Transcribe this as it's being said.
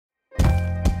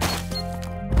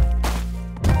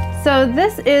So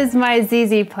this is my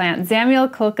ZZ plant,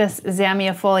 Zamioculcas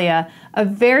zamiifolia, a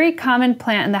very common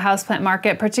plant in the houseplant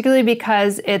market, particularly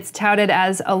because it's touted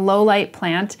as a low light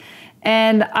plant,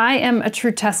 and I am a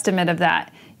true testament of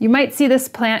that. You might see this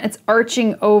plant, it's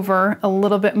arching over a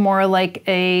little bit more like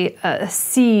a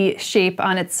C shape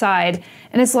on its side,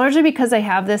 and it's largely because I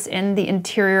have this in the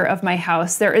interior of my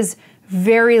house. There is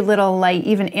very little light,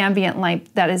 even ambient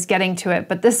light, that is getting to it.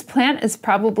 But this plant is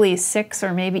probably 6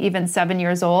 or maybe even 7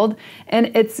 years old,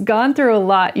 and it's gone through a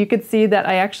lot. You could see that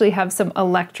I actually have some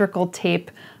electrical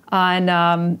tape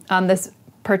on this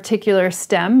particular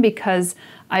stem because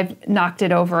I've knocked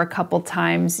it over a couple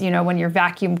times, you know, when you're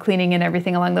vacuum cleaning and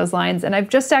everything along those lines. And I've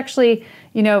just actually,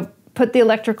 you know, put the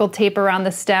electrical tape around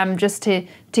the stem just to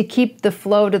keep the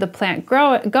flow to the plant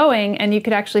going, and you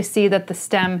could actually see that the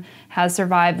stem has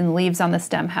survived and the leaves on the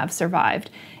stem have survived.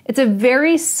 It's a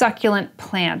very succulent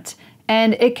plant,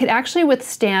 and it could actually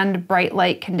withstand bright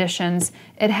light conditions.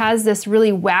 It has this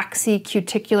really waxy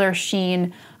cuticular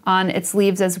sheen on its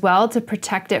leaves as well to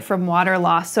protect it from water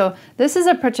loss. So this is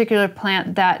a particular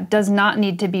plant that does not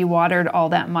need to be watered all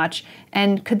that much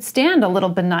and could stand a little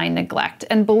benign neglect.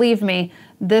 And believe me,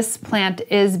 this plant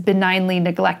is benignly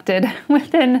neglected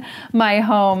within my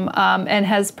home and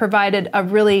has provided a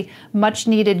really much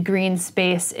needed green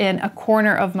space in a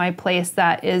corner of my place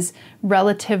that is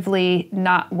relatively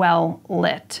not well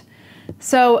lit.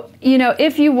 So, you know,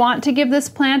 if you want to give this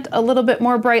plant a little bit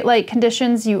more bright light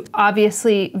conditions, you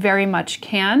obviously very much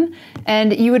can,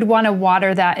 and you would want to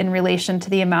water that in relation to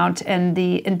the amount and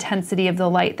the intensity of the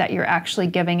light that you're actually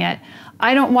giving it.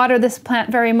 I don't water this plant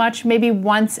very much, maybe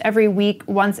once every week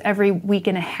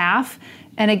and a half.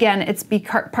 And again, it's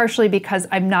partially because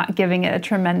I'm not giving it a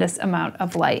tremendous amount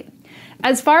of light.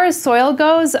 As far as soil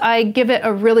goes, I give it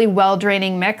a really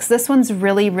well-draining mix. This one's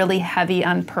really, really heavy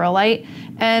on perlite,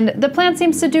 and the plant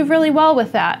seems to do really well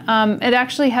with that. It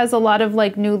actually has a lot of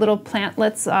like new little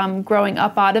plantlets growing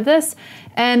up out of this,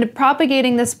 and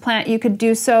propagating this plant, you could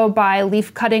do so by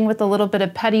leaf cutting with a little bit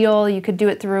of petiole. You could do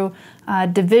it through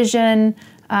division.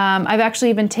 I've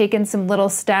actually even taken some little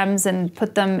stems and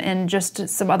put them in just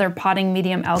some other potting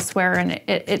medium elsewhere, and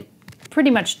it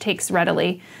pretty much takes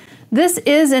readily. This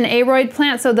is an aroid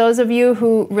plant, so those of you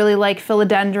who really like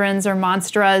philodendrons or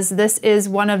monsteras, this is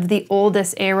one of the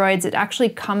oldest aroids. It actually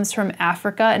comes from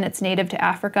Africa, and it's native to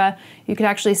Africa. You can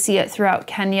actually see it throughout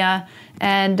Kenya,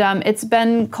 and it's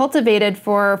been cultivated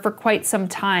for quite some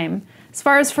time. As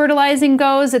far as fertilizing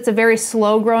goes, it's a very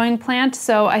slow growing plant,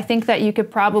 so I think that you could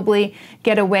probably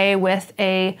get away with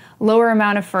a lower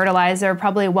amount of fertilizer,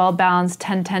 probably a well-balanced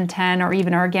 10-10-10 or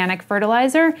even organic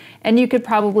fertilizer, and you could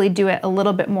probably do it a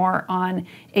little bit more on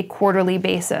a quarterly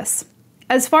basis.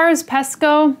 As far as pests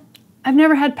go, I've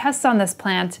never had pests on this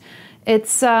plant.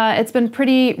 It's been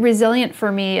pretty resilient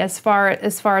for me as far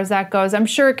as that goes. I'm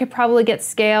sure it could probably get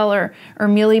scale or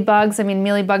mealybugs. I mean,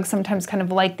 mealybugs sometimes kind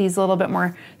of like these little bit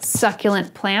more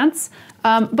succulent plants.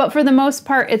 But for the most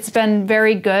part, it's been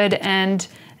very good and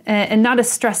not a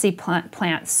stressy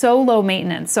plant, so low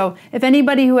maintenance. So if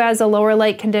anybody who has a lower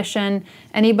light condition,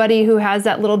 anybody who has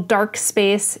that little dark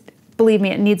space, believe me,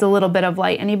 it needs a little bit of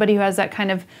light. Anybody who has that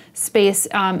kind of space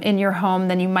in your home,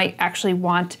 then you might actually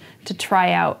want to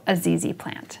try out a ZZ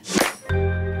plant.